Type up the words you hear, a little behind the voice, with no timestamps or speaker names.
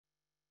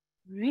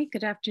All right,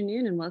 good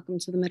afternoon and welcome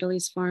to the Middle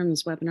East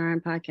Forum's webinar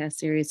and podcast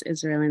series,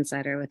 Israel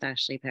Insider with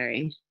Ashley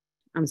Perry.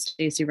 I'm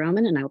Stacey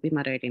Roman and I will be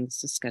moderating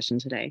this discussion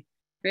today.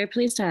 Very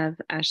pleased to have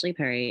Ashley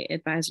Perry,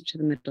 advisor to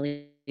the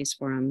Middle East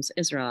Forum's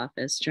Israel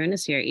office, join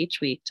us here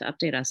each week to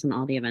update us on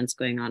all the events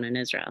going on in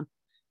Israel.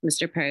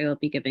 Mr. Perry will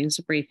be giving us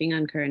a briefing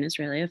on current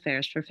Israeli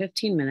affairs for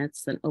 15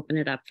 minutes, then open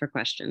it up for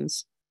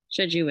questions.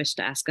 Should you wish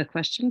to ask a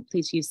question,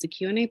 please use the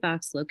Q&A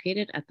box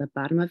located at the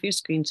bottom of your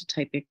screen to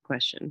type your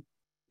question.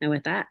 And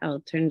with that,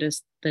 I'll turn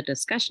the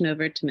discussion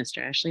over to Mr.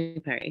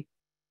 Ashley Perry.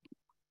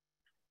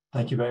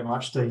 Thank you very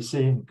much,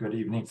 Stacey. Good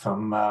evening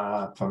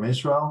from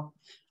Israel.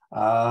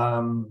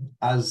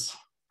 As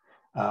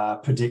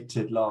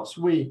predicted last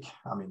week,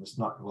 I mean, it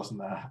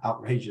wasn't an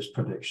outrageous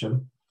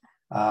prediction,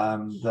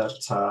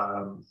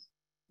 that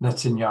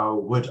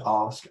Netanyahu would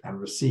ask and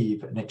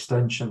receive an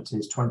extension to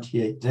his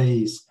 28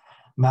 days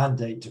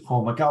mandate to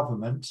form a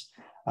government.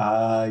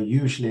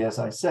 Usually, as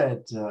I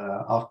said,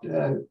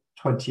 after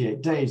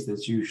 28 days,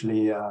 there's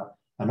usually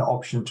an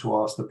option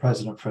to ask the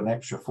president for an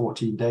extra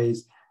 14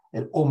 days.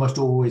 It almost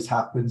always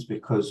happens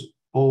because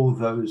all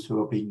those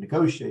who are being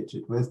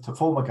negotiated with to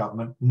form a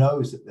government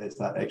knows that there's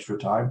that extra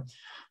time.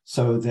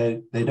 So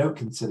they don't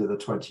consider the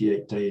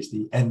 28 days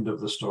the end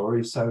of the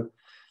story. So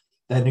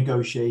they're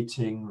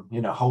negotiating,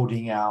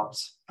 holding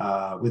out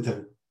with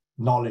the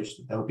knowledge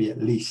that there'll be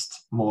at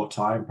least more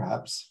time,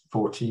 perhaps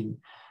 14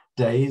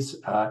 days.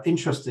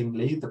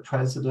 Interestingly, the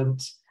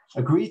president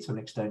agreed to an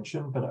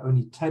extension, but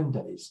only 10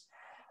 days.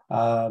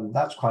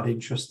 That's quite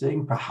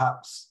interesting,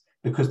 perhaps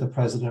because the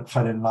president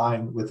fell in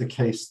line with the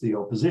case the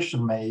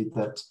opposition made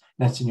that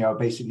Netanyahu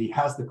basically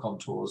has the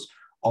contours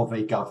of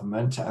a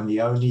government, and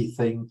the only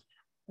thing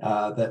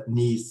that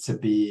needs to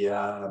be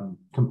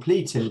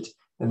completed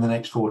in the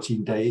next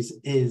 14 days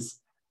is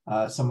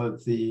some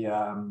of the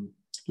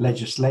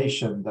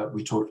legislation that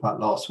we talked about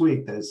last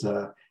week. There's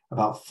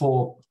about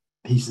 4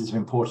 pieces of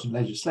important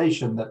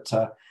legislation that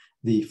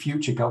the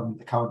future government,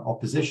 the current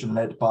opposition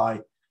led by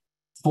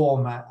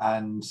former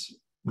and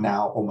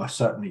now almost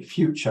certainly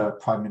future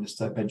Prime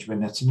Minister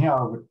Benjamin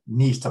Netanyahu,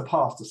 needs to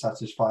pass to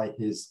satisfy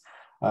his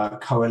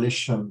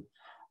coalition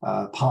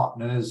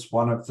partners.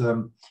 One of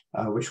them,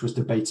 which was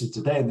debated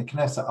today in the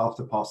Knesset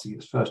after passing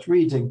its first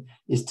reading,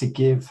 is to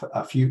give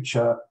a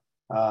future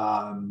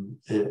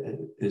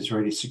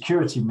Israeli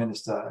security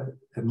minister,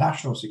 a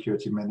national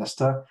security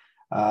minister,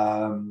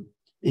 Itamar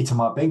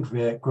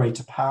Ben-Gvir,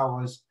 greater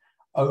powers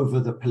over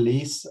the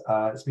police.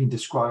 It's been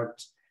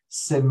described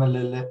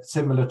similar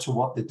to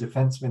what the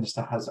defense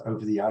minister has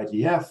over the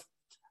IDF,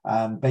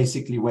 and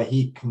basically where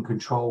he can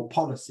control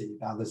policy.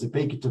 Now, there's a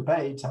big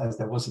debate, as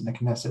there was in the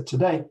Knesset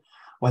today,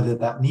 whether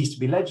that needs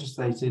to be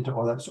legislated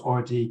or that's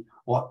already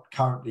what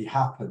currently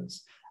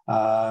happens.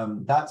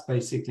 That's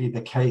basically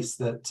the case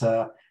that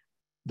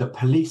the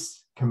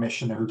police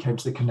commissioner who came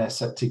to the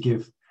Knesset to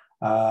give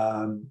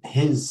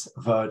his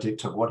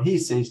verdict of what he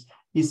sees,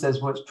 he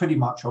says, well, it's pretty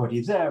much already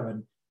there,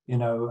 and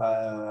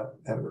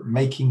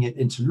making it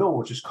into law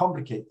will just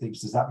complicate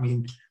things. Does that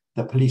mean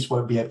the police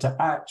won't be able to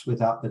act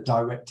without the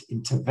direct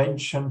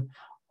intervention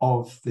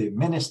of the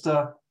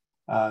minister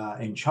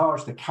in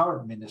charge? The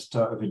current Minister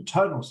of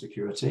Internal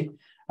Security,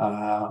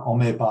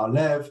 Omer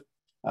Bar-Lev,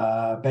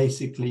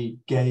 basically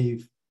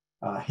gave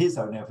his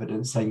own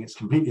evidence, saying it's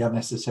completely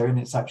unnecessary and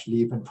it's actually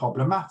even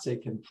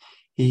problematic. And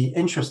he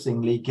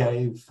interestingly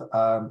gave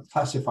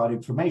classified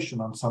information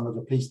on some of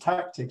the police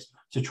tactics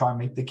to try and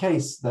make the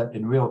case that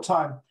in real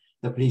time,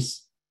 the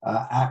police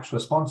acts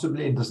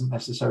responsibly and doesn't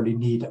necessarily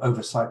need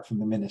oversight from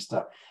the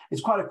minister.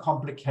 It's quite a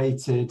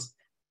complicated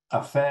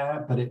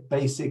affair, but it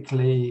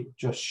basically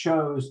just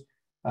shows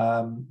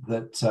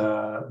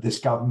that this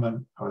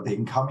government, or the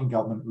incoming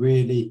government,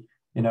 really,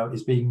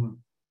 is being,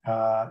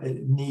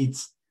 it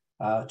needs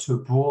to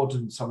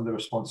broaden some of the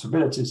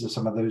responsibilities of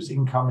some of those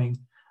incoming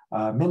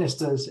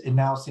ministers. It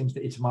now seems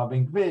that Itamar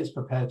Ben-Gvir is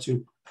prepared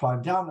to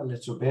climb down a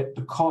little bit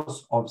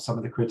because of some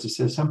of the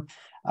criticism,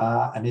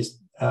 and is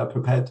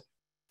prepared,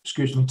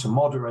 to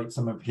moderate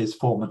some of his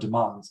former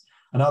demands.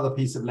 Another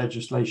piece of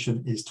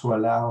legislation is to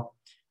allow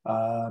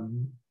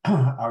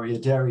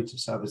Aryeh Deri to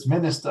serve as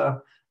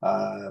minister.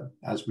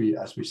 As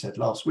we said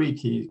last week,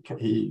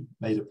 he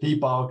made a plea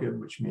bargain,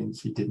 which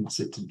means he didn't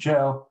sit in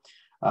jail.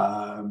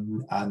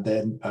 And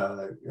then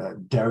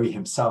Deri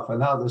himself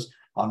and others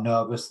are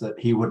nervous that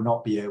he would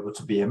not be able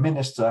to be a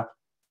minister.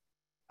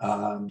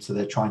 So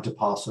they're trying to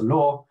pass a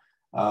law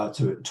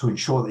to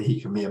ensure that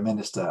he can be a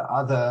minister.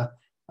 Other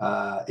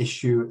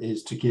issue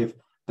is to give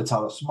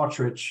Bezalel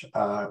Smotrich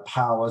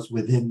powers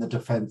within the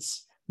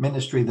defense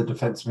ministry. The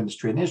defense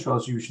ministry in Israel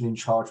is usually in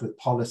charge with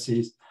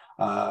policies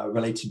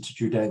relating to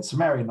Judea and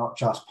Samaria, not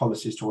just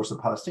policies towards the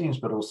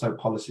Palestinians, but also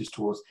policies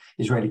towards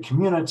Israeli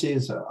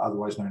communities,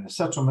 otherwise known as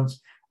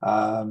settlements.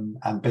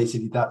 And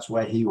basically that's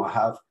where he will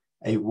have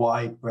a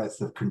wide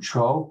breadth of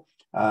control.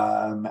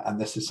 And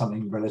this is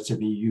something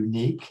relatively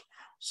unique.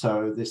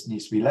 So this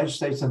needs to be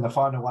legislated. And the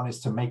final one is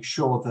to make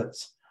sure that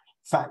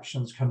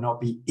factions cannot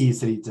be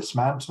easily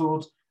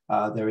dismantled.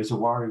 There is a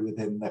worry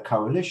within the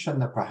coalition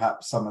that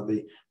perhaps some of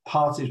the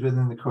parties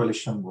within the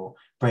coalition will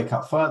break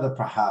up further.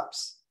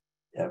 Perhaps,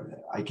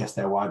 I guess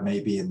their worry may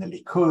be in the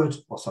Likud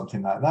or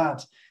something like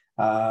that.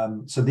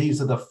 So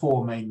these are the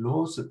four main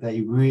laws that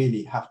they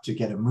really have to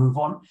get a move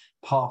on,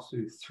 pass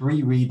through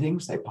three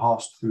readings. They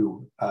passed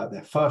through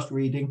their first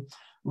reading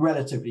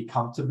relatively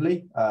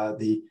comfortably.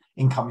 The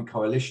incoming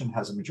coalition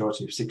has a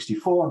majority of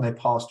 64, and they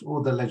passed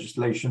all the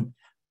legislation,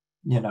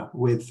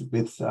 with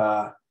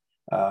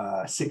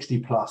 60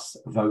 plus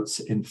votes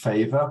in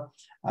favor.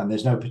 And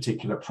there's no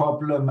particular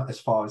problem as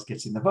far as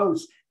getting the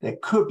votes. There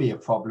could be a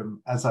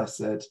problem, as I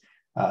said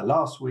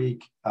last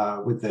week,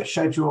 with the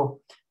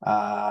schedule,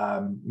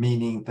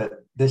 meaning that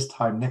this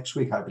time next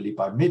week, I believe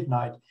by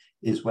midnight,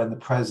 is when the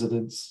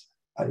president's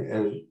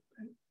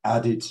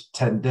added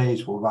 10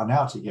 days will run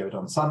out. He gave it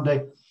on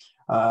Sunday.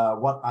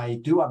 What I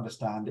do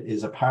understand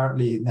is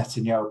apparently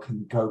Netanyahu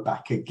can go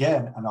back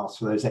again and ask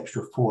for those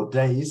extra 4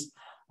 days.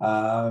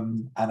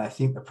 And I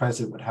think the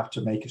president would have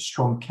to make a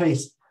strong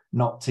case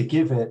not to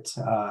give it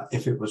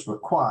if it was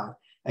required.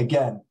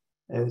 Again,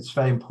 it's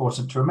very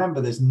important to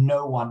remember there's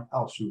no one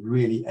else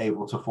really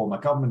able to form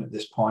a government at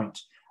this point.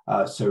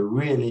 So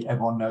really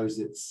everyone knows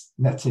it's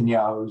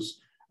Netanyahu's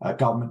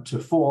government to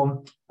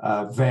form.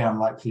 Very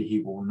unlikely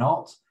he will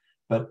not.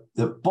 But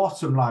the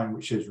bottom line,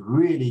 which is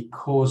really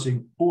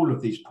causing all of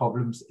these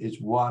problems,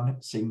 is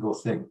one single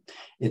thing.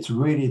 It's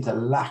really the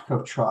lack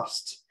of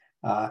trust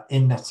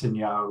in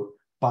Netanyahu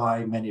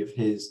by many of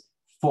his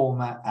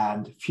former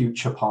and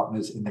future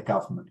partners in the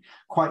government.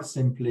 Quite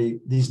simply,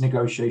 these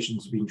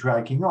negotiations have been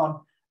dragging on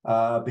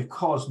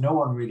because no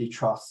one really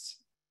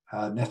trusts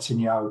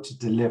Netanyahu to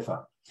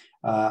deliver.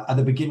 At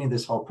the beginning of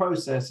this whole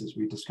process, as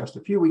we discussed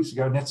a few weeks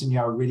ago,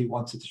 Netanyahu really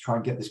wanted to try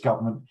and get this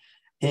government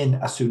in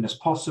as soon as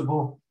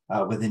possible.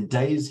 Within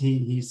days,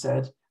 he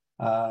said.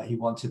 He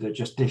wanted to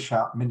just dish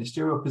out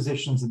ministerial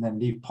positions and then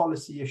leave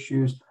policy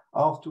issues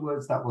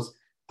afterwards. That was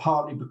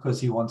partly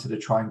because he wanted to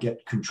try and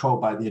get control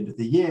by the end of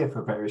the year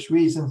for various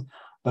reasons,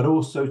 but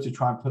also to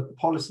try and put the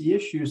policy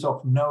issues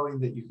off, knowing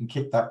that you can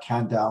kick that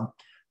can down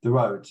the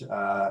road.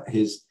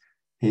 His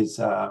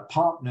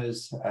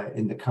partners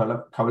in the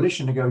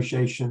coalition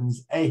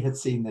negotiations, A, had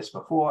seen this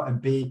before, and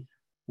B,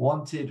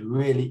 wanted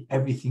really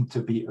everything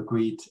to be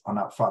agreed on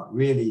up front.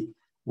 Really,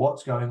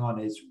 what's going on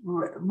is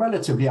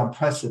relatively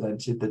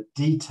unprecedented. The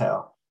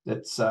detail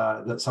that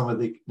some of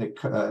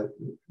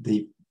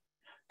the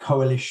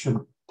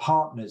coalition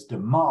partners'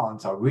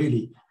 demands are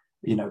really,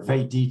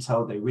 very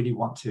detailed. They really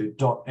want to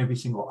dot every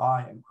single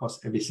I and cross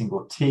every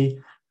single T,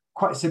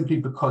 quite simply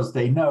because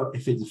they know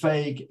if it's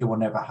vague, it will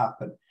never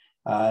happen.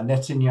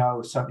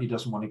 Netanyahu certainly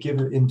doesn't want to give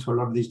in to a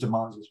lot of these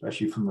demands,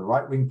 especially from the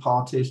right-wing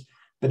parties,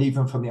 but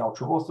even from the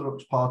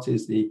ultra-Orthodox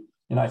parties, the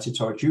United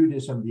Torah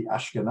Judaism, the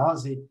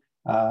Ashkenazi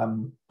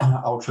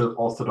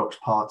ultra-Orthodox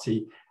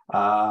party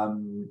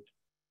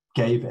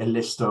gave a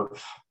list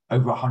of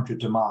over 100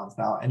 demands.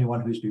 Now,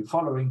 anyone who's been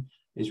following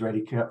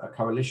Israeli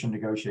coalition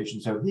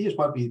negotiations over the years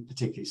won't be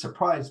particularly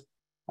surprised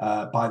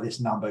by this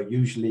number.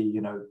 Usually,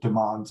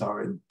 demands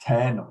are in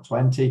 10 or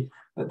 20,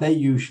 but they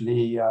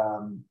usually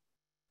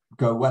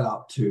go well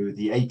up to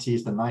the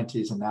 80s, the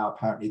 90s, and now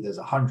apparently there's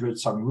 100.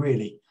 Some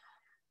really,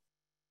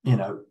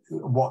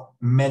 what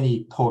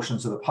many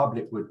portions of the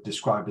public would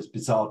describe as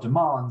bizarre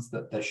demands,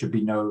 that there should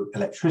be no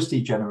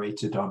electricity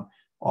generated on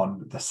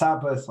the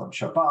Sabbath, on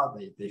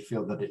Shabbat. They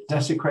feel that it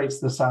desecrates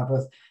the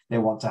Sabbath. They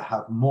want to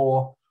have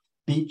more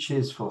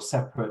beaches for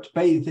separate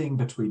bathing,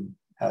 between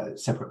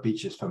separate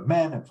beaches for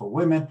men and for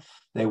women.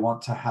 They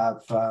want to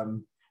have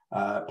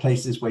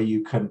places where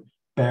you can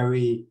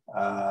bury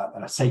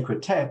a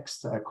sacred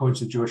text. According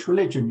to Jewish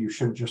religion, you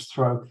shouldn't just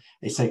throw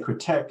a sacred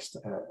text,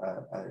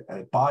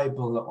 a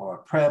Bible or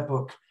a prayer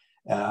book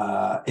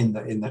in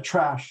the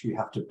trash. You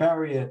have to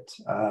bury it.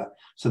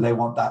 So they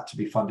want that to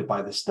be funded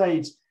by the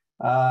state.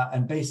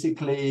 And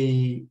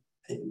basically,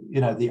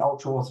 the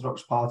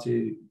ultra-Orthodox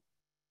party,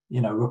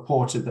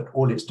 reported that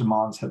all its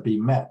demands had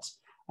been met.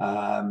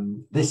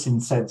 This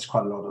incensed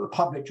quite a lot of the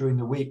public during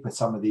the week with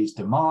some of these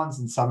demands,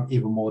 and some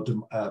even more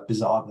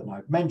bizarre than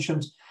I've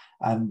mentioned.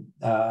 And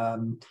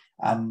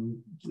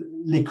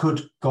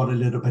Likud got a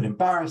little bit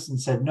embarrassed and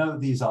said, no,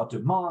 these are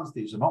demands.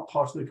 These are not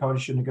part of the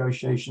coalition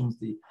negotiations.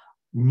 The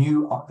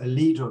new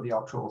leader of the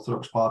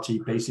ultra-Orthodox party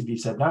basically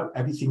said, no,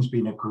 everything's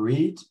been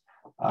agreed.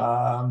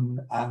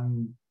 There's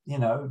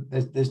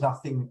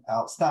nothing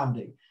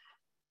outstanding.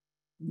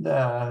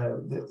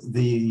 The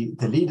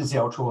leaders of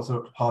the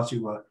ultra-Orthodox party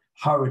were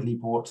hurriedly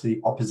brought to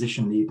the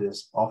opposition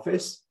leader's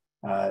office,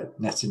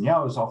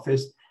 Netanyahu's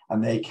office,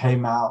 and they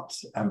came out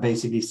and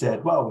basically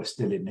said, well, we're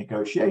still in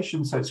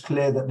negotiations. So it's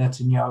clear that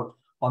Netanyahu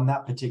on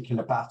that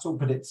particular battle,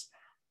 but it's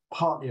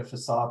partly a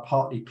facade,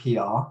 partly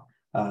PR.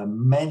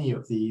 Many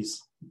of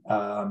these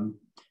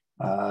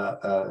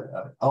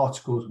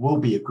articles will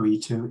be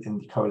agreed to in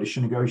the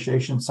coalition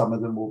negotiations. Some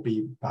of them will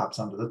be perhaps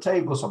under the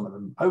table, some of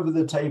them over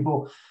the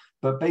table.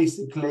 But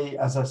basically,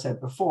 as I said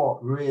before,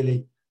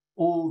 really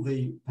all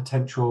the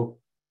potential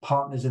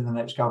partners in the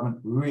next government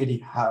really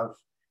have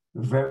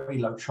very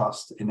low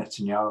trust in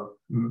Netanyahu.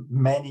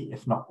 Many,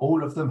 if not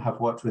all of them, have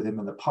worked with him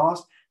in the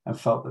past and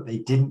felt that they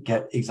didn't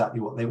get exactly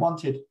what they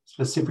wanted,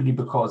 specifically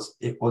because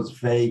it was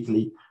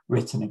vaguely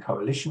written in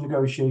coalition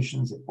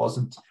negotiations. It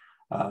wasn't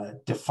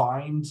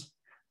defined.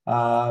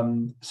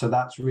 So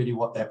that's really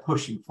what they're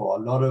pushing for.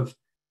 A lot of,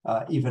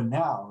 even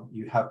now,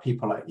 you have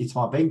people like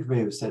Itamar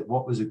Ben-Gvir who said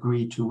what was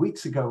agreed 2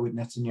 weeks ago with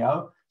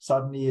Netanyahu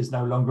suddenly is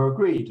no longer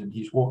agreed, and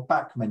he's walked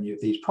back many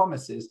of these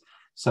promises.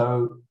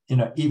 So,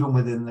 even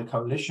within the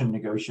coalition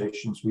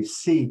negotiations, we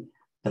see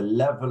the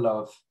level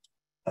of,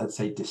 let's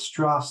say,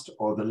 distrust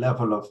or the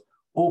level of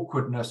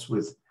awkwardness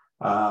with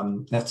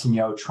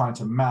Netanyahu trying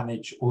to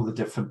manage all the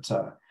different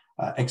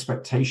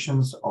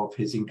expectations of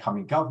his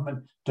incoming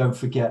government. Don't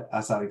forget,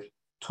 as I've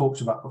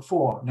talked about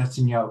before,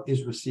 Netanyahu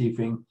is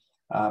receiving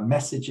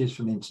messages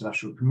from the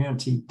international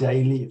community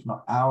daily, if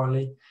not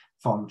hourly,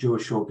 from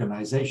Jewish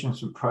organizations,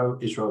 from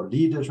pro-Israel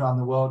leaders around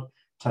the world,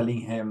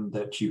 telling him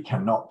that you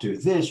cannot do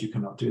this, you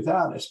cannot do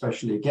that,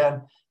 especially,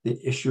 again, the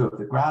issue of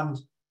the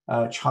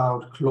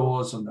grandchild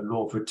clause and the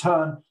law of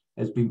return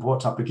has been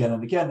brought up again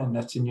and again, and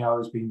Netanyahu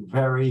has been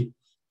very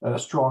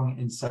strong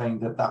in saying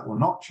that that will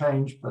not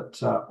change,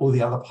 but all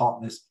the other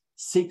partners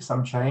seek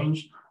some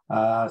change.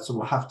 So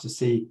we'll have to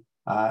see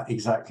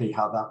exactly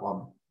how that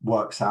one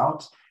works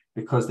out,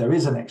 because there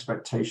is an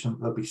expectation that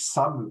there'll be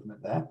some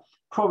movement there.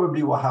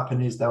 Probably what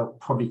happened is they'll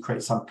probably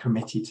create some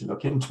committee to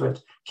look into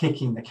it,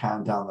 kicking the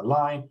can down the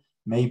line.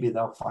 Maybe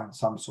they'll find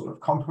some sort of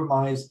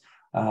compromise,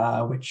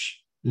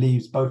 which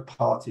leaves both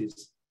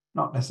parties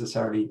not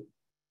necessarily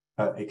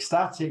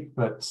ecstatic,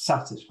 but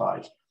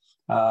satisfied.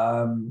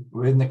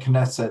 We're in the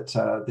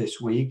Knesset this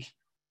week.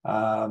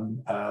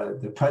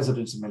 The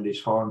president of the Middle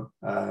East Forum,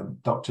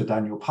 Dr.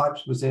 Daniel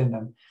Pipes, was in,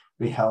 and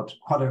we held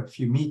quite a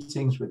few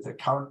meetings with the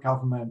current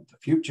government, the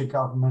future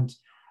government,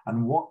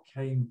 and what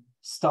came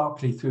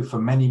starkly through for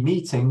many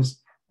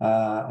meetings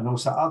and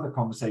also other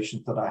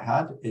conversations that I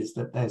had is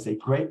that there's a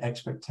great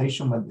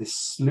expectation when this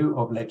slew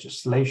of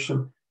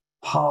legislation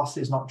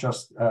passes, not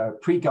just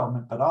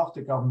pre-government, but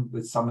after government,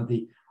 with some of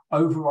the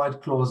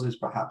override clauses,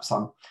 perhaps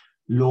some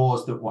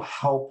laws that will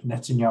help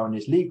Netanyahu in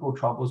his legal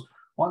troubles.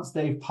 Once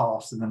they've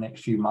passed in the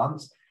next few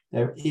months,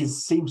 there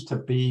seems to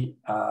be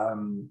a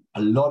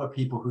lot of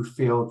people who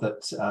feel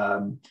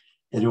that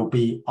it'll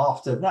be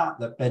after that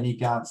Benny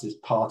Gantz's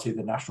party,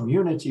 the National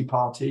Unity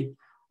Party,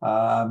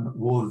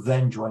 will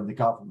then join the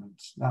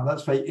government. Now,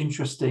 that's very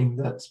interesting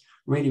that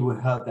really we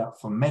heard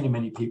that from many,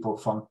 many people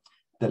from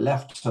the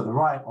left to the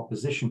right,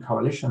 opposition,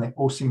 coalition. They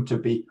all seem to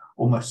be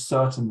almost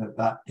certain that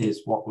that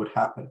is what would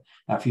happen.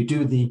 Now, if you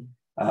do the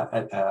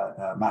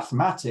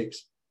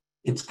mathematics,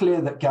 it's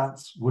clear that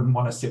Gantz wouldn't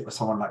want to sit with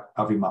someone like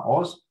Avi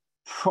Maoz,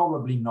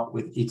 probably not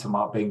with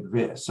Itamar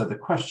Ben-Gvir. So the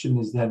question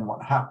is then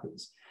what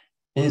happens?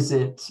 Does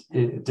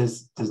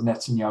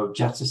Netanyahu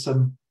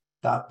jettison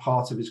that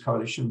part of his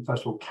coalition?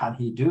 First of all, can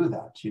he do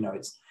that?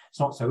 It's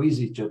not so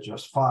easy to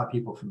just fire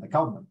people from the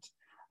government,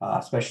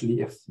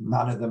 especially if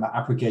none of them are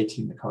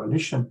abrogating the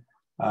coalition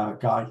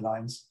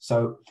guidelines.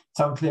 So it's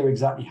unclear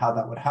exactly how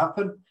that would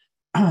happen.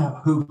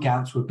 Who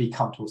Gantz would be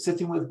comfortable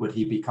sitting with? Would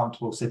he be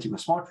comfortable sitting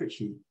with Smotrich?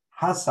 He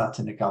has sat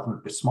in a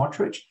government with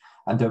Smotrich.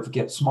 And don't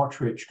forget,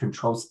 Smotrich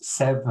controls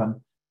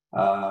 7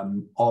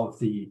 of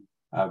the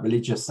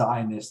religious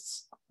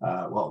Zionists.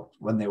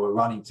 When they were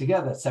running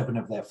together, 7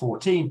 of their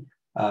 14.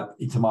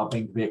 Itamar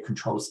Ben-Gvir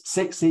controls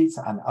 6 seats,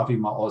 and Avi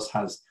Maoz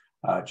has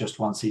just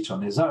 1 seat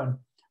on his own.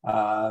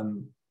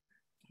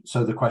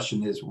 So the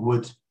question is,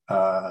 would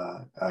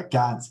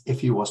Gantz, if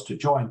he was to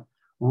join,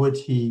 would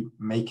he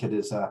make it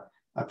as a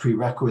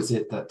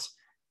prerequisite that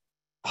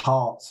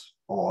part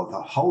or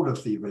the whole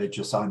of the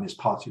religious Zionist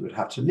party would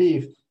have to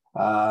leave?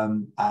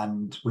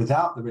 And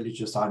without the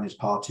religious Zionist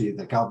party,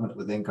 the government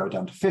would then go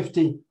down to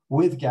 50.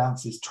 With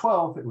Gantz's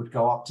 12, it would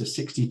go up to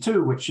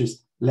 62, which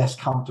is less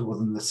comfortable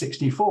than the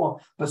 64,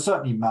 but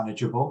certainly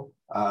manageable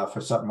for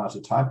a certain amount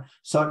of time.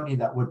 Certainly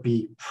that would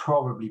be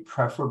probably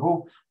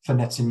preferable for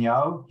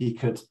Netanyahu. He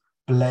could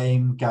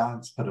blame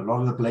Gantz, put a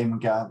lot of the blame on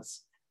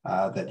Gantz,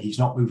 that he's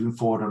not moving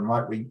forward on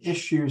right-wing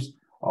issues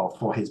or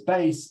for his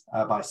base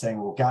by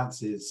saying, well,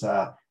 Gantz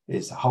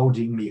is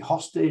holding me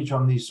hostage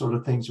on these sort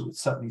of things. It would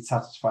certainly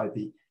satisfy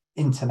the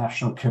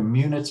international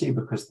community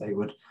because they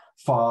would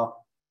far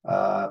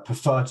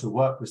prefer to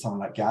work with someone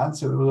like Gantz.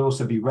 So it would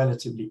also be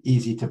relatively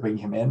easy to bring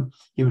him in.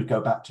 He would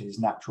go back to his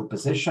natural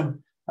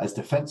position as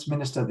defense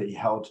minister that he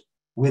held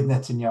with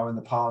Netanyahu in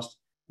the past,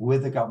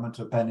 with the government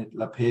of Bennett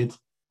Lapid,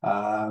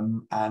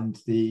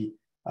 and the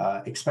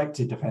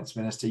expected defense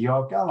minister,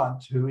 Yoav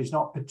Gallant, who is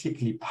not a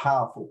particularly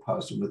powerful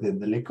person within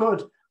the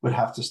Likud, would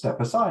have to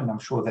step aside. And I'm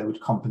sure they would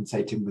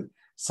compensate him with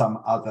some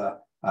other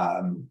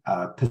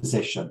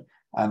position.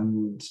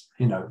 And,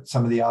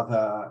 some of the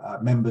other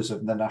members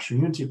of the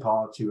National Unity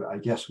Party, I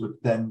guess, would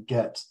then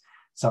get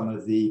some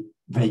of the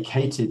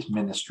vacated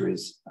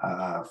ministries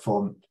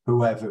from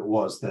whoever it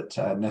was that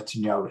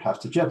Netanyahu would have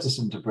to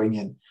jettison to bring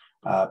in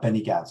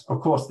Benny Gantz.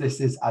 Of course, this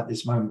is at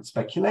this moment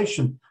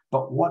speculation,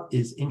 but what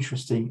is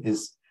interesting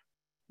is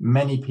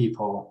many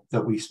people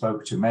that we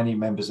spoke to, many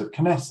members of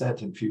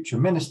Knesset and future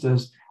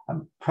ministers,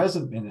 and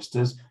present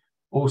ministers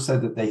all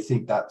said that they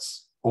think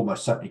that's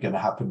almost certainly going to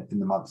happen in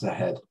the months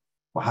ahead.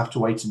 We'll have to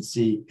wait and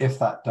see if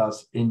that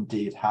does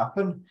indeed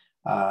happen.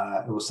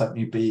 It will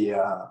certainly be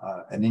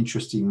an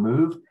interesting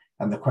move.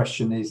 And the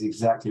question is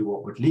exactly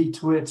what would lead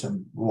to it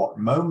and what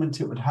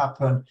moment it would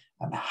happen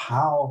and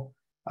how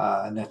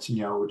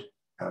Netanyahu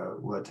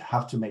would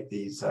have to make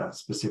these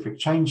specific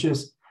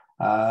changes.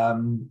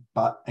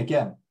 But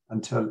again,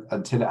 until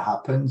it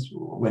happens,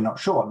 we're not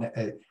sure.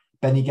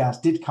 Benny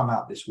Gantz did come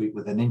out this week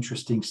with an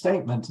interesting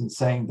statement and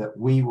saying that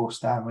we will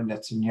stand with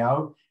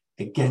Netanyahu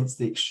against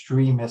the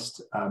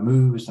extremist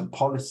moves and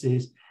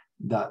policies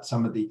that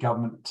some of the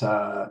government,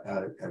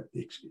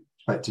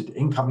 expected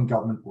incoming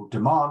government will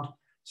demand.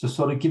 So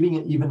sort of giving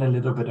it even a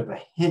little bit of a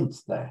hint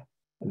there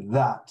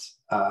that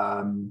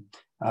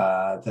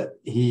that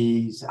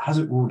he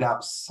hasn't ruled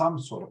out some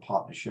sort of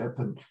partnership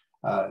and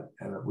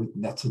with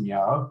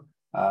Netanyahu,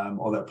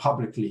 although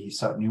publicly he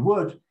certainly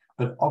would.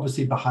 But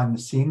obviously behind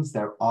the scenes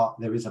there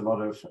is a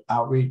lot of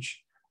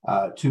outreach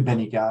to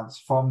Benny Gantz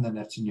from the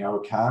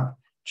Netanyahu camp,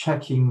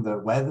 checking the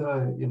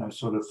weather,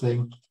 sort of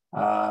thing,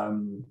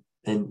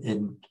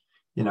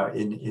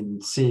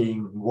 in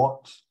seeing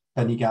what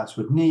Benny Gantz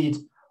would need,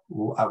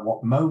 at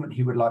what moment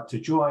he would like to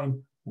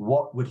join,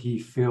 what would he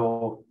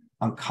feel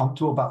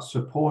uncomfortable about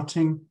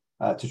supporting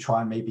to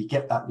try and maybe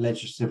get that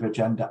legislative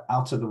agenda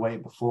out of the way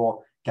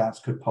before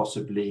Gantz could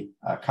possibly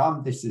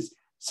come. This is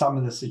some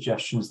of the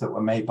suggestions that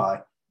were made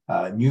by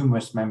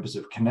numerous members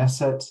of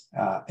Knesset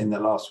in the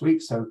last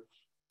week. So,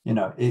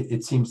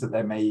 it seems that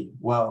there may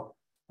well,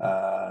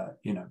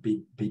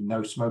 be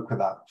no smoke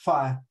without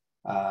fire.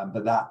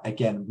 But that,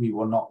 again, we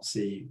will not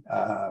see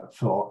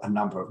for a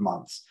number of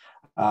months.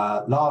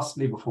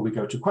 Lastly, before we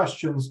go to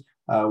questions,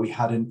 we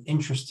had an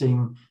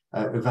interesting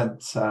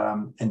event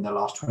in the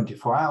last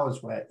 24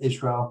 hours where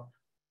Israel,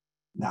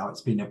 now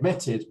it's been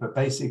admitted, but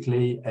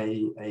basically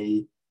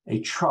a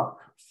truck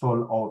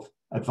full of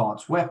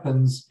advanced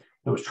weapons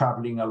that was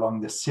traveling along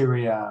the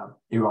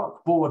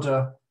Syria-Iraq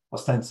border,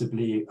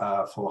 ostensibly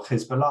for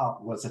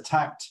Hezbollah, was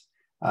attacked.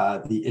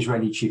 The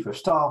Israeli chief of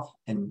staff,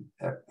 in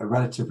a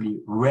relatively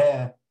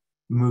rare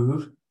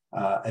move,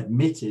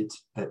 admitted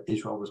that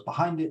Israel was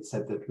behind it,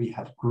 said that we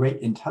had great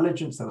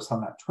intelligence. There was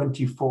something like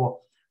 24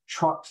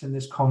 trucks in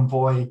this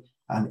convoy,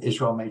 and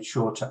Israel made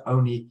sure to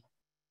only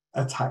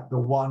attack the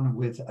one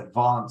with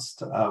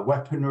advanced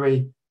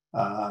weaponry.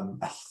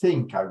 I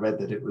think I read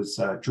that it was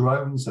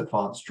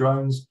advanced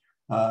drones,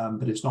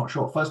 but it's not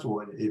sure. First of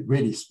all, it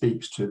really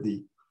speaks to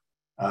the,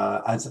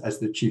 as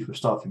the chief of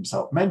staff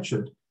himself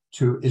mentioned,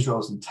 to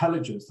Israel's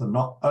intelligence, that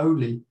not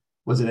only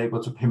was it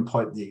able to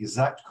pinpoint the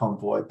exact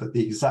convoy, but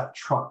the exact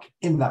truck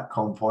in that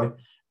convoy,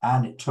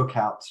 and it took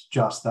out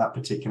just that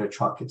particular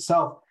truck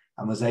itself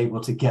and was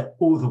able to get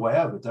all the way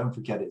over. Don't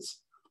forget,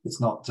 it's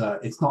not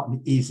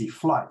an easy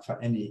flight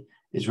for any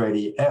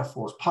Israeli Air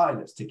Force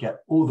pilots to get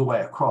all the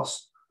way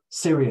across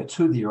Syria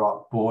to the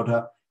Iraq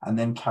border and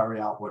then carry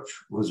out what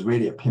was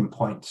really a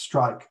pinpoint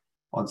strike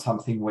on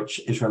something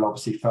which Israel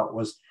obviously felt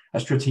was a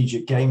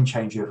strategic game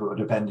changer if it would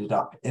have ended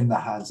up in the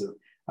hands of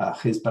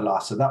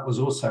Hezbollah. So that was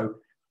also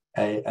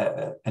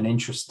an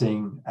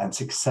interesting and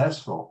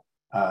successful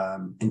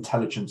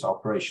intelligence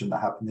operation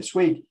that happened this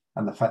week.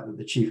 And the fact that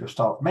the chief of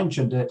staff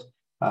mentioned it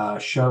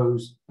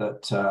shows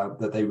that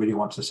that they really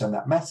want to send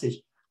that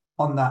message.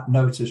 On that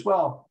note as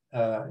well,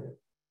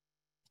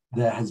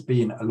 there has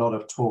been a lot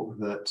of talk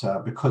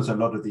that because a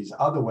lot of these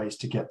other ways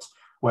to get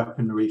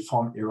weaponry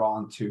from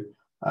Iran to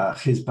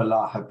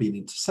Hezbollah have been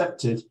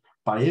intercepted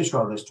by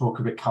Israel, there's talk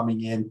of it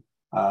coming in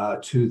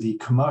to the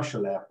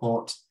commercial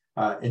airport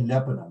in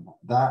Lebanon.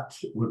 That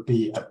would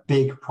be a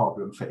big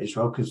problem for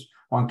Israel, because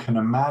one can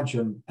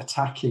imagine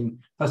attacking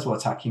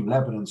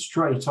Lebanon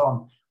straight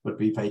on would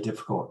be very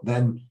difficult.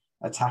 Then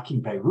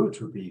attacking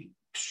Beirut would be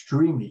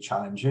extremely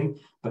challenging,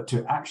 but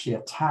to actually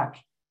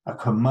attack a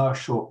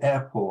commercial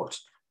airport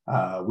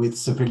with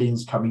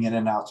civilians coming in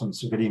and out on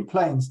civilian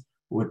planes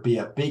would be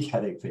a big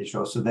headache for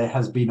Israel. So there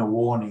has been a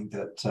warning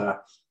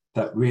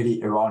that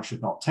really Iran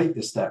should not take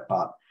this step,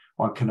 but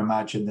one can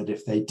imagine that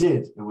if they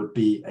did, it would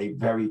be a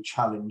very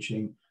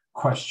challenging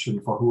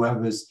question for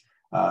whoever's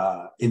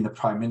in the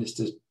prime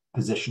minister's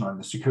position or in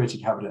the security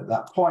cabinet at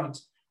that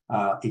point,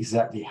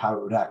 exactly how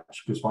it would act,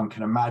 because one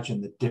can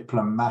imagine the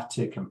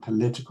diplomatic and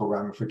political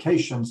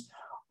ramifications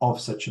of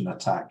such an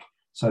attack.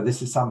 So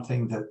this is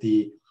something that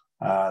the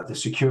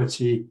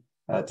security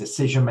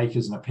decision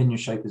makers and opinion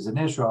shapers in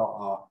Israel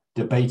are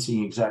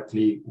debating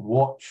exactly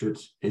what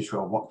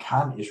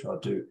can Israel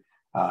do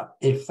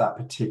if that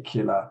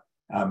particular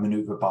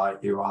maneuver by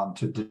Iran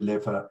to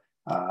deliver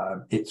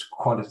its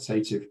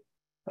qualitative,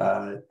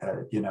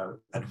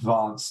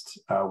 advanced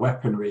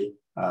weaponry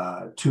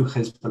to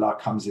Hezbollah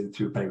comes in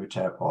through Beirut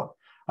Airport.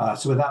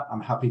 So with that,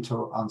 I'm happy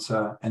to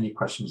answer any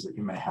questions that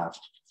you may have.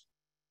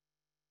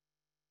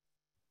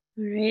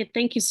 All right,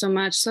 thank you so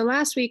much. So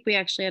last week, we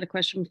actually had a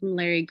question from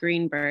Larry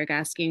Greenberg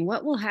asking,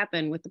 what will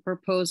happen with the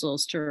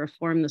proposals to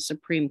reform the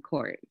Supreme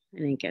Court? I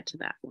didn't get to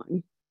that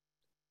one.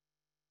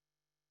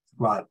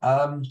 Right.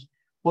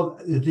 Well,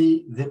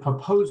 the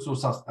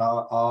proposals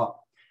are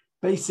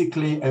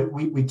basically,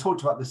 we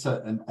talked about this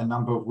a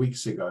number of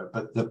weeks ago,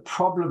 but the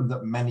problem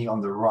that many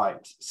on the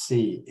right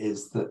see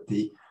is that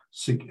the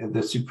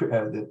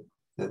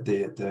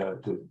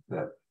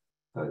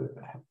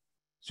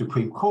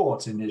Supreme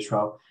Court in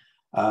Israel,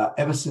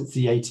 ever since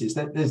the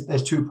 80s,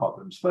 there's two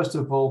problems. First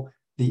of all,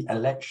 the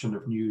election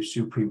of new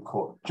Supreme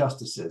Court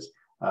justices,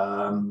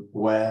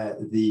 where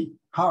the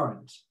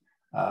current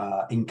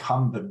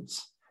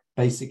incumbents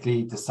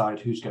basically decide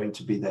who's going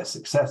to be their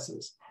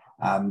successors.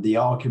 And the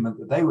argument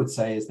that they would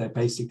say is they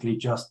basically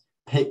just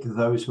pick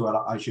those who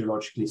are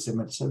ideologically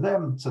similar to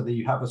them, so that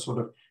you have a sort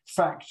of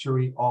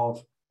factory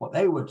of what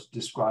they would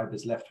describe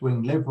as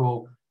left-wing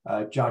liberal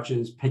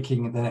judges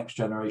picking the next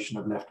generation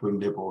of left-wing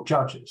liberal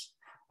judges.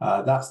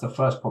 That's the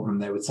first problem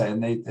they would say.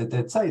 And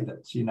they'd say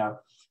that, you know,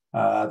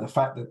 the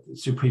fact that the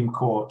Supreme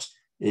Court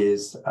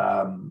is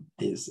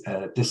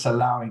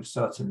disallowing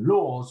certain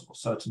laws or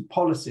certain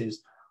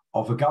policies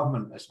of a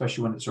government,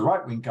 especially when it's a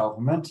right-wing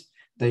government,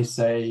 they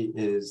say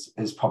is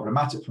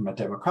problematic from a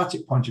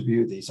democratic point of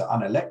view. These are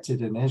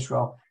unelected in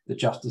Israel. The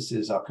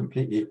justices are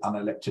completely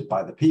unelected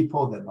by the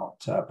people. They're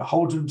not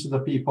beholden to the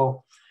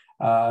people.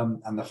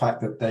 And the fact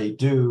that they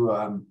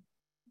do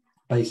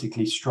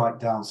basically strike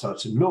down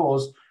certain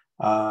laws,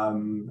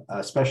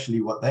 especially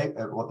what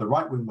the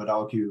right wing would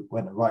argue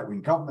when the right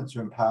wing governments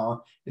are in power,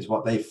 is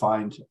what they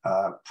find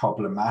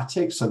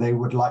problematic. So they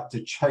would like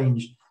to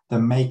change the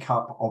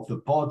makeup of the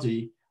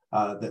body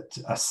that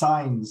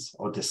assigns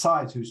or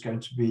decides who's going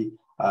to be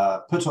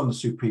put on the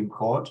Supreme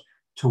Court,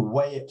 to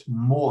weigh it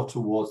more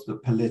towards the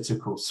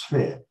political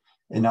sphere.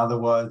 In other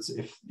words,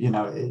 if you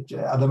know,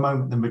 at the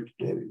moment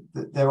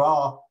there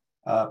are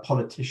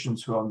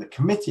politicians who are on the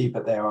committee,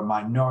 but they are a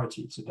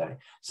minority today.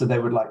 So they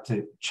would like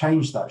to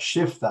change that,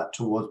 shift that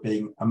towards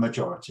being a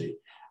majority.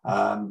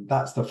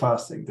 That's the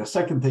first thing. The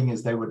second thing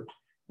is they would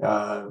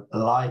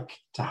like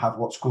to have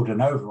what's called an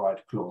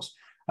override clause.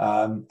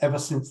 Ever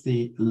since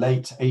the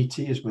late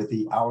 80s, with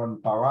the Aaron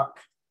Barak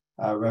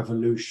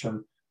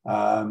revolution,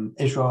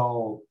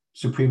 Israel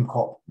Supreme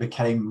Court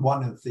became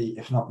one of the,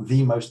 if not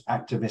the most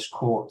activist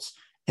courts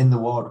in the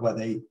world, where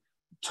they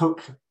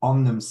took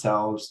on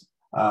themselves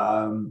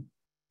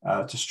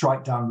to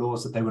strike down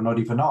laws that they were not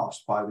even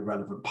asked by the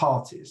relevant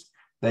parties.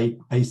 They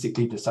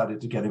basically decided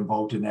to get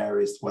involved in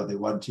areas where they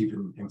weren't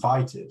even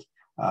invited.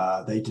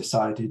 They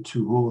decided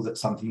to rule that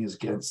something is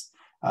against.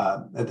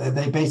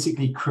 They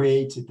basically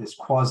created this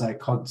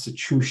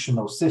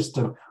quasi-constitutional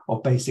system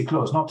of basic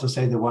laws. Not to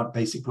say there weren't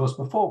basic laws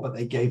before, but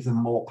they gave them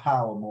more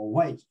power, more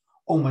weight,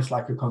 almost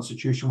like a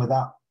constitution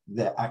without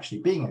there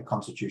actually being a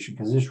constitution,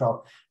 because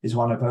Israel is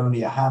one of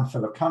only a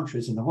handful of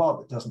countries in the world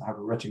that doesn't have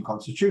a written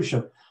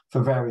constitution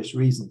for various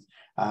reasons.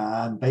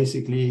 And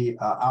basically,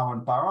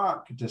 Aaron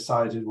Barak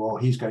decided, well,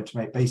 he's going to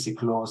make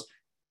basic laws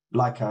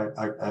like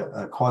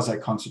a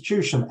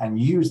quasi-constitution and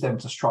use them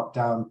to strike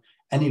down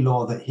any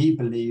law that he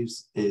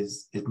believes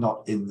is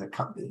not in the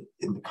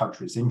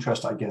country's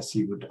interest, I guess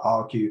he would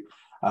argue.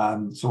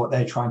 So what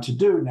they're trying to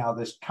do now,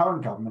 this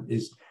current government,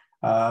 is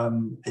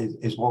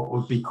what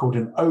would be called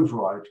an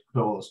override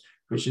clause,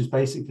 which is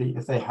basically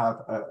if they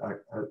have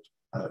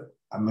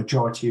a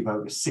majority of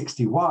over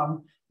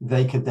 61,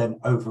 they could then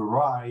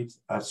override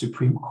a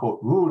Supreme Court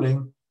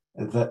ruling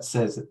that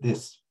says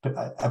that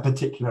a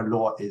particular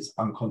law is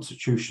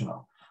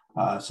unconstitutional.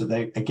 So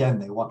they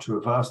want to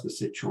reverse the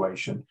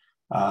situation,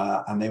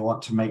 and they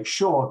want to make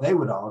sure, they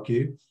would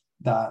argue,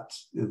 that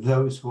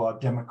those who are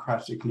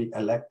democratically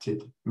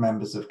elected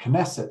members of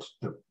Knesset,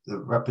 the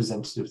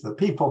representatives of the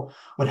people,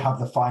 would have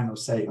the final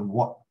say in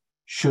what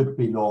should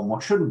be law and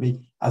what shouldn't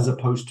be, as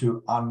opposed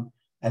to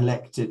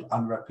unelected,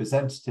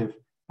 unrepresentative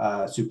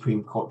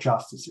Supreme Court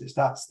justices.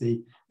 That's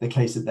the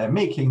case that they're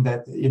making,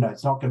 that, you know,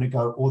 it's not going to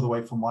go all the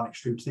way from one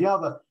extreme to the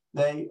other.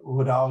 They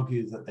would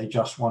argue that they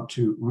just want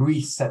to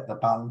reset the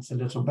balance a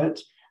little bit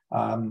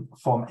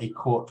from a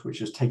court which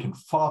has taken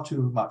far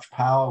too much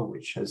power,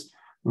 which has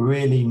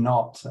really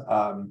not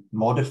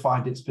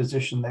modified its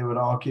position, they would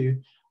argue,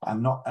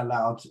 and not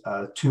allowed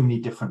too many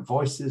different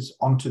voices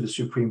onto the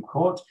Supreme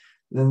Court.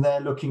 Then they're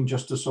looking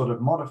just to sort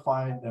of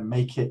modify it and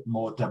make it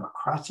more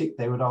democratic,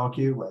 they would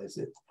argue, whereas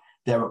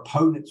their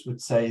opponents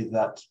would say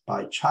that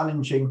by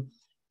challenging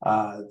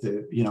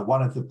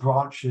one of the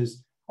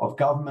branches of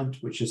government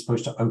which is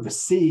supposed to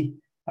oversee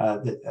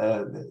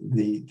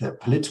the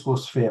political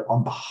sphere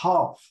on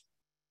behalf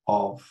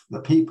of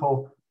the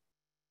people,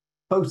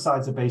 both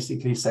sides are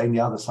basically saying the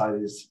other side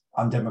is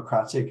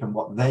undemocratic and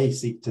what they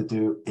seek to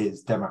do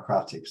is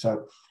democratic.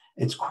 So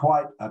it's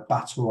quite a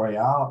battle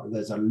royale.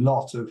 There's a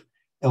lot of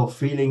ill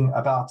feeling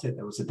about it.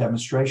 There was a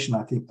demonstration,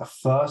 I think the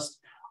first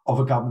of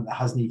a government that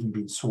hasn't even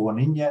been sworn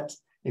in yet.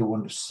 It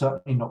will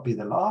certainly not be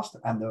the last.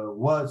 And the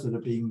words that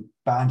are being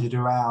bandied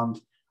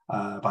around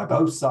by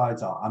both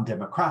sides are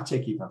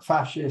undemocratic, even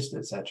fascist,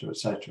 etc.,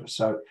 etc.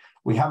 So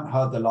we haven't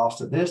heard the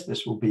last of this.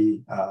 This will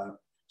be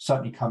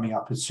certainly coming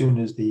up as soon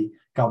as the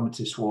government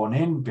is sworn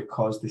in,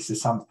 because this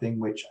is something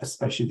which,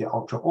 especially the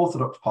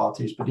ultra-Orthodox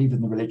parties, but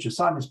even the religious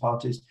Zionist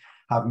parties,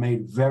 have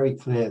made very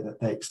clear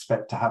that they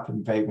expect to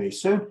happen very, very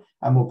soon,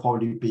 and will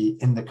probably be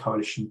in the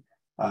coalition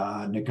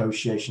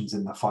negotiations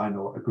in the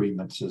final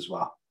agreements as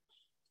well.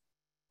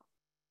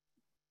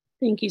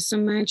 Thank you so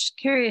much.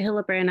 Carrie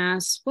Hillebrand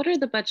asks, what are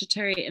the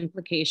budgetary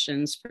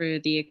implications for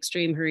the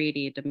extreme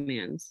Haredi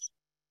demands?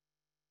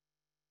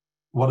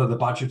 What are the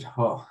budget?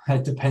 Well,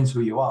 it depends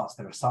who you ask.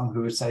 There are some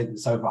who would say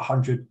it's over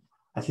 100,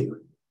 I think,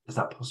 is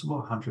that possible?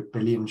 100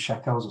 billion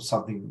shekels or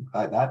something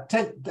like that.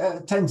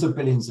 Tens of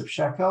billions of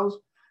shekels.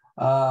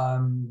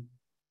 But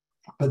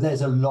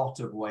there's a lot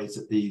of ways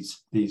that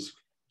these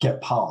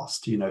get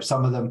passed. You know,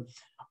 some of them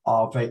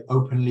are very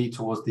openly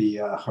towards the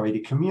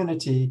Haredi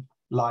community,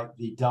 like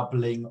the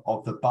doubling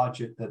of the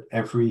budget that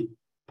every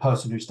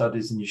person who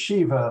studies in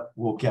yeshiva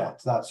will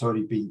get. That's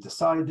already been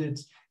decided.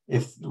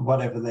 If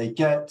whatever they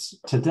get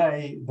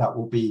today, that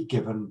will be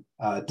given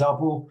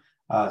double.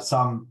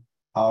 Some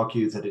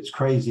argue that it's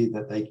crazy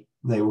that they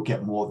will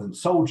get more than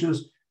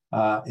soldiers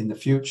in the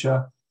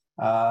future.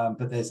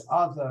 But there's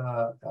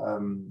other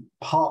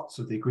parts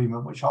of the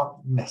agreement which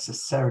aren't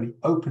necessarily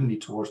openly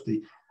towards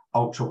the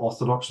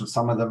ultra-Orthodox, and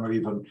some of them are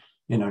even,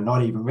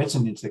 not even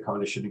written into the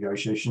coalition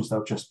negotiations.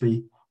 They'll just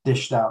be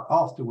dished out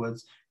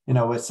afterwards,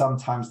 where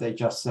sometimes they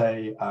just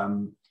say,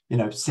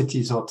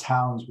 cities or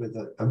towns with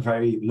a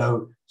very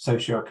low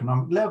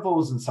socioeconomic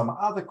levels and some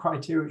other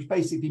criteria, which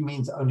basically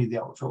means only the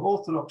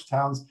ultra-Orthodox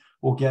towns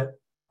will get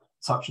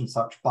such and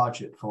such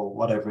budget for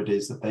whatever it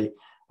is that they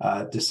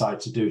decide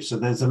to do. So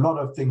there's a lot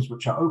of things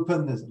which are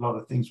open, there's a lot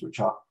of things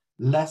which are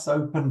less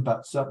open,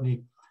 but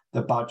certainly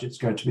the budget's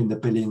going to be in the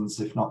billions,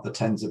 if not the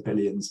tens of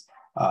billions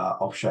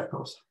of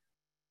shekels.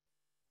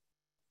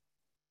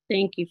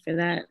 Thank you for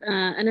that.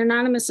 An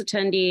anonymous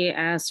attendee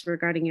asked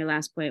regarding your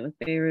last point with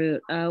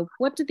Beirut,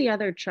 what did the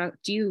other truck,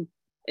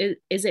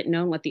 is it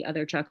known what the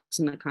other trucks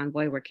in the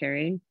convoy were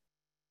carrying?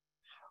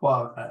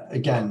 Well,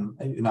 again,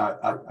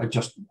 I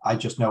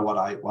just know what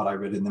I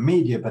read in the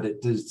media, but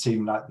it does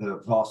seem like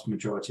the vast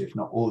majority, if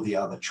not all the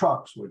other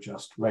trucks, were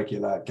just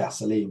regular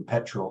gasoline,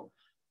 petrol,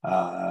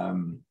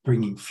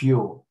 bringing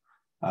fuel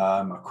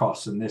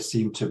across. And this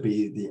seemed to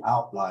be the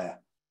outlier,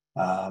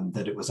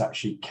 that it was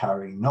actually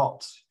carrying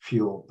not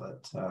fuel,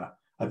 but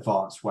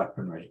advanced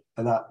weaponry.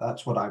 And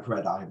that's what I've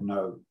read. I have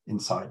no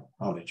inside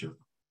knowledge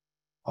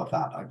of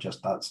that.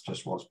 That's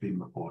just what's been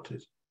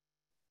reported.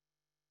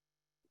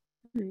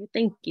 All right,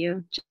 thank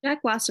you.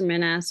 Jack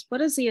Wasserman asks,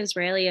 what is the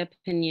Israeli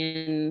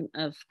opinion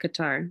of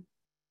Qatar?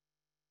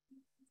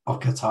 Of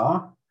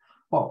Qatar?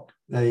 Well,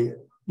 there's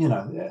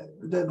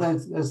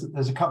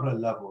a couple of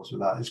levels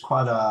with that. It's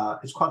quite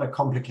a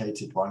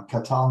complicated one.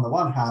 Qatar, on the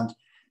one hand,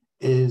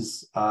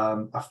 is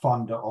a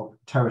funder of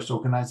terrorist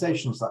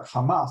organizations like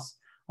Hamas.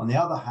 On the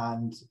other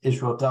hand,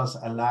 Israel does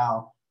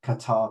allow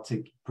Qatar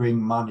to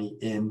bring money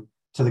in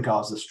to the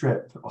Gaza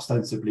Strip,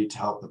 ostensibly to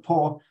help the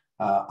poor.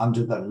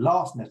 Under the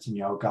last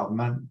Netanyahu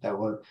government, there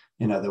were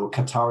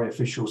Qatari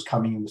officials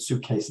coming in with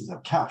suitcases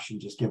of cash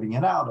and just giving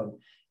it out. And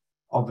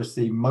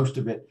obviously, most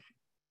of it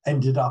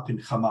ended up in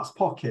Hamas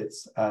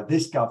pockets.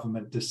 This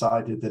government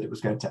decided that it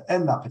was going to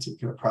end that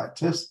particular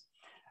practice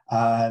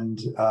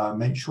and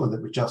make sure that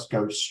it would just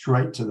go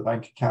straight to the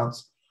bank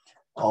accounts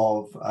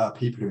of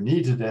people who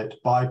needed it,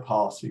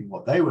 bypassing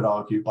what they would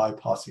argue,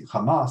 bypassing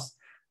Hamas.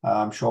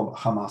 I'm sure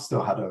Hamas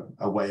still had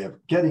a way of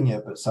getting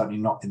it, but certainly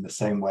not in the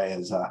same way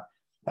as a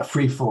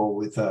free-for-all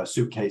with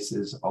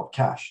suitcases of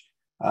cash.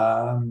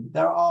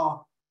 There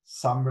are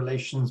some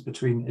relations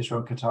between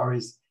Israel and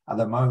Qataris at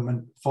the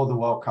moment for the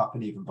World Cup,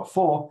 and even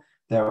before.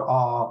 There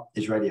are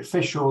Israeli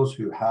officials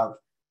who have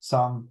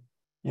some,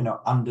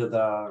 under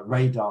the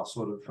radar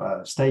sort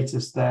of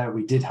status there.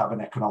 We did have an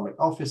economic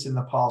office in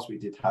the past. We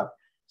did have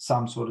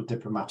some sort of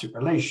diplomatic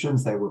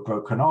relations. They were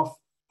broken off.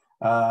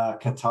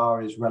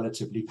 Qatar is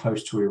relatively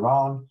close to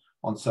Iran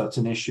on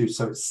certain issues.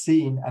 So it's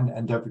seen,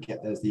 and don't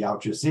forget, there's the Al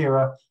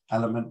Jazeera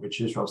element,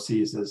 which Israel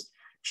sees as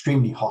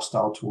extremely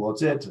hostile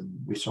towards it. And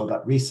we saw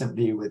that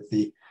recently with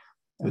the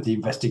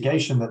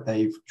investigation that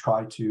they've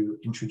tried to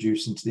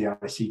introduce into the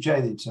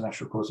ICJ, the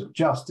International Court of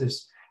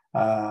Justice.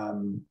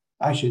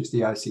 Actually, it's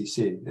the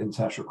ICC, the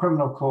International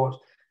Criminal Court,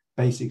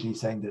 basically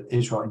saying that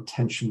Israel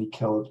intentionally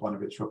killed one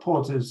of its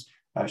reporters,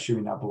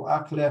 Shirin Abu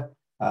Akleh.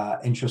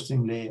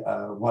 Interestingly,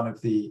 one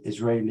of the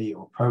Israeli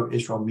or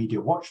pro-Israel media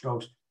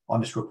watchdogs,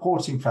 Honest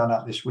Reporting, found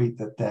out this week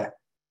that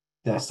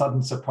their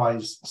sudden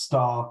surprise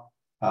star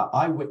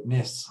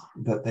eyewitness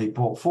that they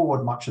brought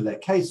forward much of their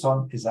case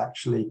on is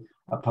actually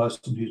a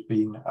person who's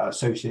been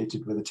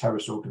associated with a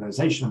terrorist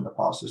organization in the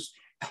past, is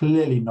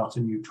clearly not a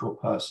neutral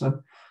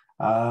person.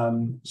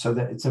 So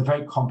that it's a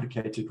very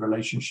complicated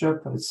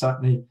relationship. It's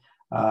certainly,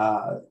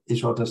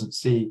 Israel doesn't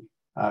see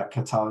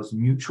Qatar's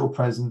neutral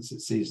presence.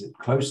 It sees it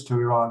close to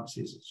Iran, it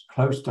sees it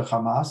close to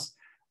Hamas,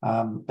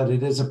 but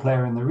it is a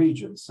player in the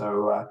region.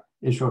 So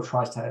Israel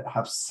tries to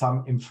have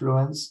some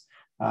influence,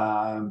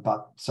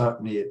 but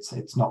certainly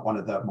it's not one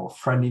of the more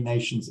friendly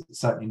nations. It's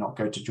certainly not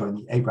going to join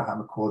the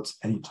Abraham Accords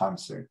anytime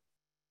soon.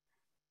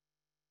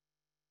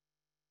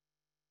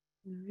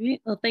 All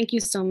right. Well, thank you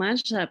so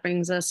much. That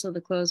brings us to the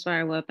close of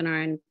our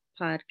webinar and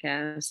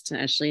podcast.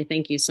 Ashley,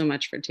 thank you so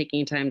much for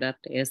taking time to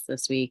update us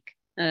this week.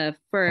 For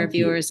our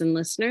viewers and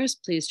listeners,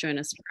 please join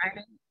us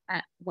Friday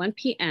at 1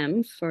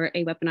 p.m. for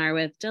a webinar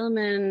with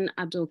Dilman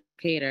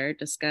Abdulkader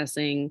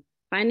discussing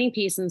finding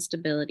peace and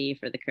stability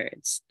for the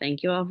Kurds.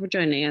 Thank you all for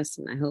joining us,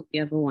 and I hope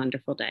you have a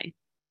wonderful day.